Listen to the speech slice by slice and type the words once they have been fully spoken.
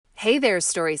Hey there,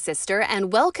 Story Sister,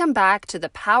 and welcome back to the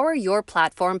Power Your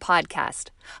Platform podcast.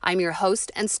 I'm your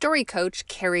host and story coach,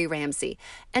 Carrie Ramsey,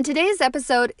 and today's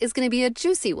episode is going to be a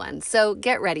juicy one, so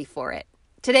get ready for it.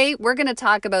 Today, we're going to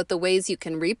talk about the ways you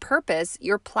can repurpose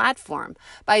your platform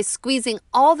by squeezing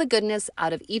all the goodness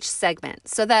out of each segment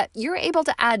so that you're able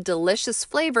to add delicious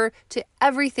flavor to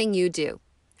everything you do.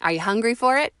 Are you hungry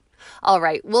for it? All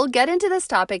right, we'll get into this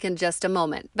topic in just a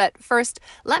moment, but first,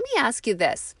 let me ask you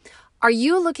this. Are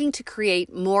you looking to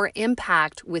create more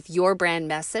impact with your brand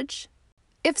message?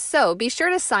 If so, be sure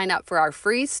to sign up for our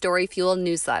free Story Fuel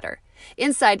newsletter.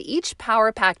 Inside each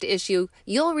power-packed issue,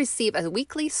 you'll receive a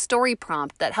weekly story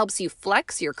prompt that helps you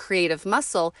flex your creative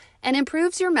muscle and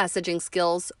improves your messaging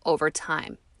skills over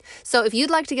time. So if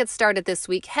you'd like to get started this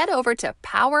week, head over to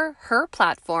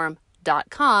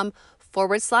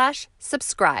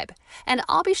powerherplatform.com/subscribe, and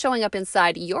I'll be showing up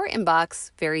inside your inbox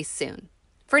very soon.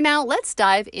 For now, let's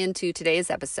dive into today's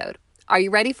episode. Are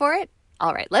you ready for it?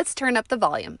 All right, let's turn up the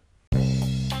volume.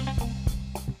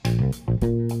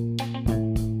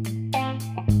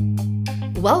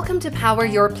 Welcome to Power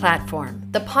Your Platform,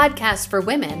 the podcast for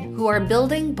women who are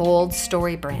building bold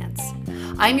story brands.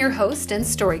 I'm your host and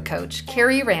story coach,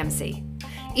 Carrie Ramsey.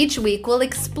 Each week, we'll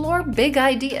explore big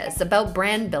ideas about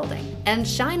brand building and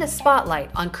shine a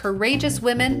spotlight on courageous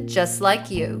women just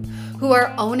like you who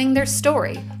are owning their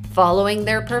story, following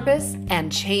their purpose,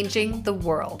 and changing the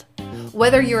world.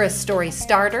 Whether you're a story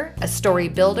starter, a story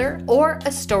builder, or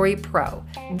a story pro,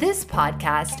 this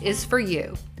podcast is for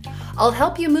you. I'll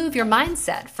help you move your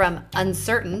mindset from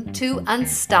uncertain to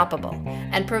unstoppable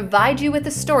and provide you with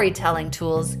the storytelling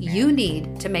tools you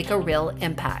need to make a real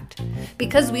impact.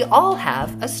 Because we all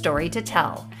have a story to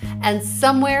tell, and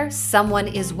somewhere someone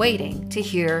is waiting to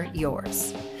hear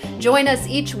yours. Join us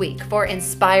each week for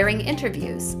inspiring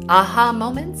interviews, aha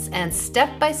moments, and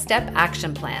step-by-step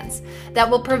action plans that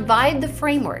will provide the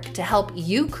framework to help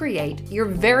you create your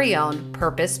very own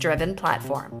purpose-driven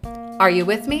platform. Are you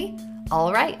with me?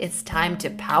 All right, it's time to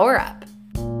power up.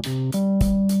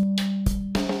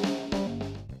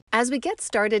 As we get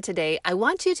started today, I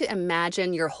want you to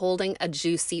imagine you're holding a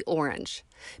juicy orange,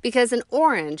 because an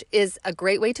orange is a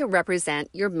great way to represent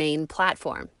your main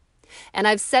platform. And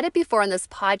I've said it before on this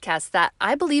podcast that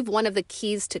I believe one of the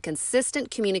keys to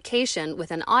consistent communication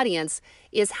with an audience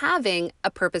is having a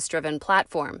purpose-driven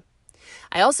platform.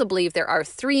 I also believe there are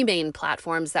 3 main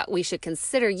platforms that we should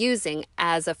consider using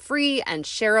as a free and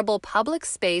shareable public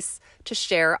space to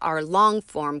share our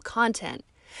long-form content.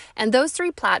 And those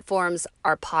 3 platforms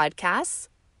are podcasts,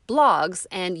 blogs,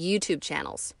 and YouTube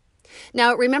channels.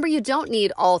 Now, remember, you don't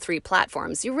need all 3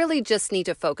 platforms. You really just need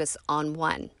to focus on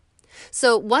one.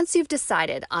 So once you've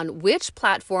decided on which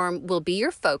platform will be your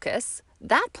focus,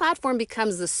 that platform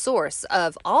becomes the source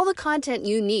of all the content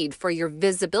you need for your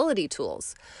visibility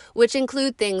tools, which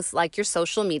include things like your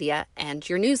social media and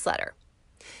your newsletter.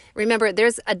 Remember,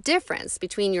 there's a difference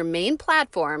between your main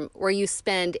platform, where you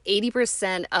spend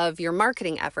 80% of your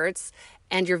marketing efforts,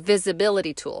 and your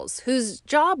visibility tools, whose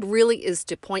job really is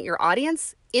to point your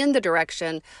audience in the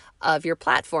direction of your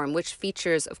platform, which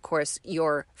features, of course,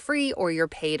 your free or your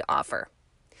paid offer.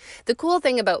 The cool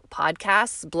thing about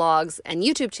podcasts, blogs, and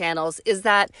YouTube channels is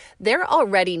that they're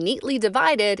already neatly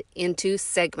divided into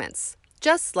segments,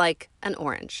 just like an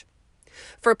orange.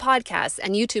 For podcasts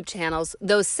and YouTube channels,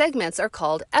 those segments are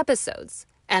called episodes.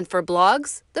 And for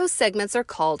blogs, those segments are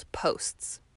called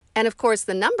posts. And of course,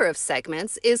 the number of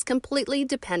segments is completely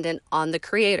dependent on the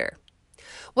creator.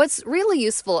 What's really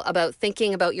useful about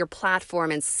thinking about your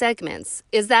platform in segments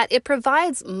is that it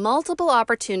provides multiple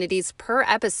opportunities per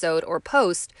episode or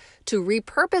post to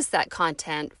repurpose that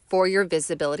content for your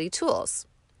visibility tools.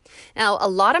 Now, a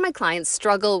lot of my clients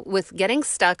struggle with getting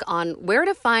stuck on where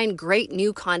to find great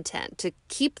new content to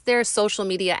keep their social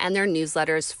media and their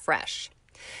newsletters fresh.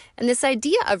 And this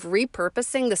idea of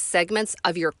repurposing the segments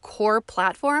of your core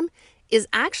platform is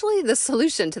actually the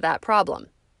solution to that problem.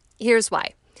 Here's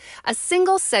why. A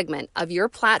single segment of your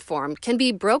platform can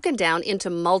be broken down into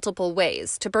multiple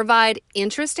ways to provide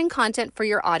interesting content for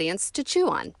your audience to chew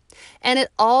on. And it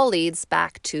all leads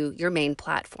back to your main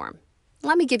platform.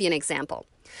 Let me give you an example.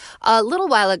 A little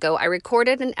while ago, I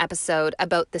recorded an episode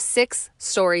about the 6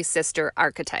 story sister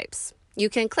archetypes. You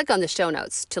can click on the show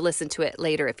notes to listen to it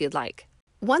later if you'd like.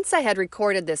 Once I had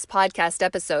recorded this podcast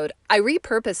episode, I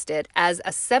repurposed it as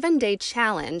a 7-day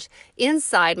challenge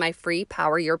inside my free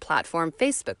Power Your Platform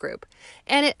Facebook group,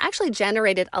 and it actually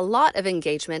generated a lot of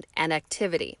engagement and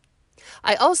activity.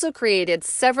 I also created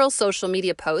several social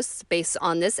media posts based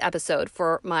on this episode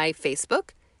for my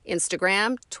Facebook,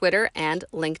 Instagram, Twitter, and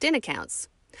LinkedIn accounts.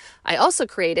 I also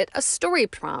created a story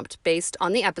prompt based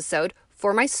on the episode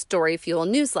for my Story Fuel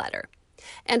newsletter.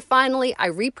 And finally, I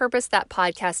repurposed that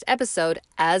podcast episode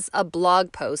as a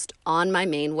blog post on my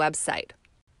main website.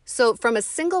 So from a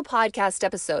single podcast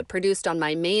episode produced on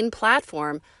my main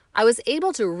platform, I was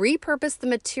able to repurpose the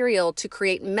material to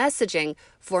create messaging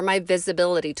for my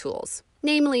visibility tools,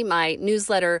 namely my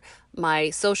newsletter, my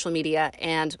social media,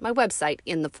 and my website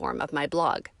in the form of my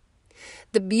blog.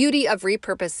 The beauty of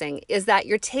repurposing is that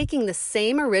you're taking the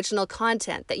same original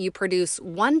content that you produce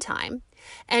one time,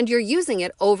 and you're using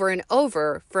it over and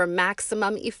over for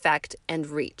maximum effect and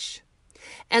reach.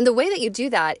 And the way that you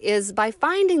do that is by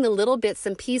finding the little bits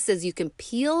and pieces you can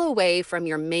peel away from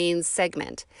your main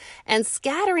segment and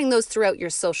scattering those throughout your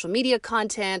social media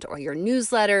content or your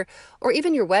newsletter or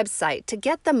even your website to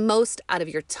get the most out of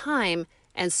your time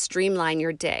and streamline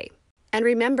your day. And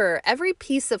remember, every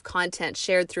piece of content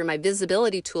shared through my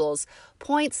visibility tools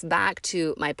points back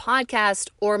to my podcast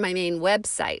or my main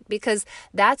website because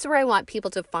that's where I want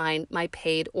people to find my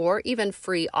paid or even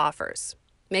free offers.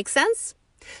 Make sense?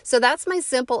 So that's my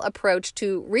simple approach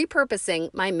to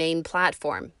repurposing my main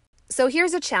platform. So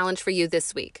here's a challenge for you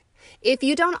this week. If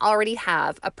you don't already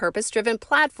have a purpose-driven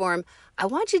platform, I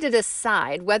want you to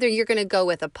decide whether you're going to go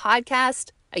with a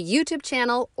podcast, a YouTube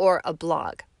channel, or a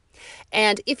blog.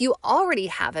 And if you already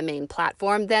have a main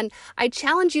platform, then I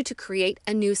challenge you to create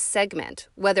a new segment,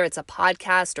 whether it's a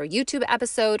podcast or YouTube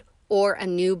episode or a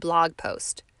new blog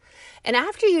post. And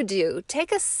after you do,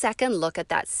 take a second look at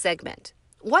that segment.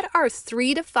 What are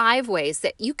 3 to 5 ways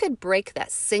that you could break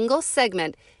that single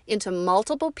segment into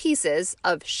multiple pieces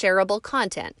of shareable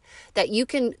content that you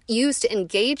can use to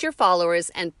engage your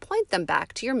followers and point them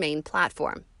back to your main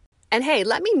platform? And hey,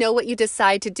 let me know what you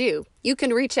decide to do. You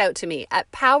can reach out to me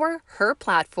at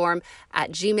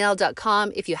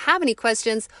powerherplatform@gmail.com if you have any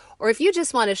questions or if you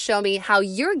just want to show me how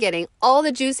you're getting all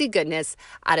the juicy goodness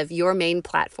out of your main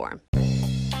platform.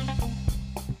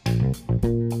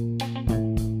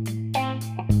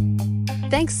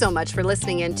 Thanks so much for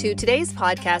listening in to today's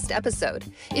podcast episode.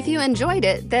 If you enjoyed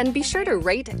it, then be sure to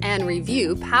rate and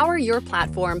review Power Your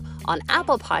Platform on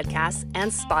Apple Podcasts and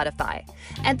Spotify.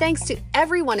 And thanks to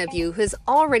every one of you who's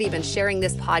already been sharing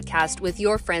this podcast with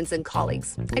your friends and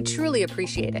colleagues. I truly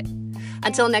appreciate it.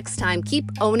 Until next time,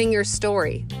 keep owning your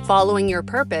story, following your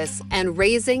purpose, and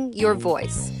raising your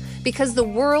voice, because the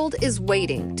world is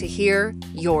waiting to hear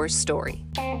your story.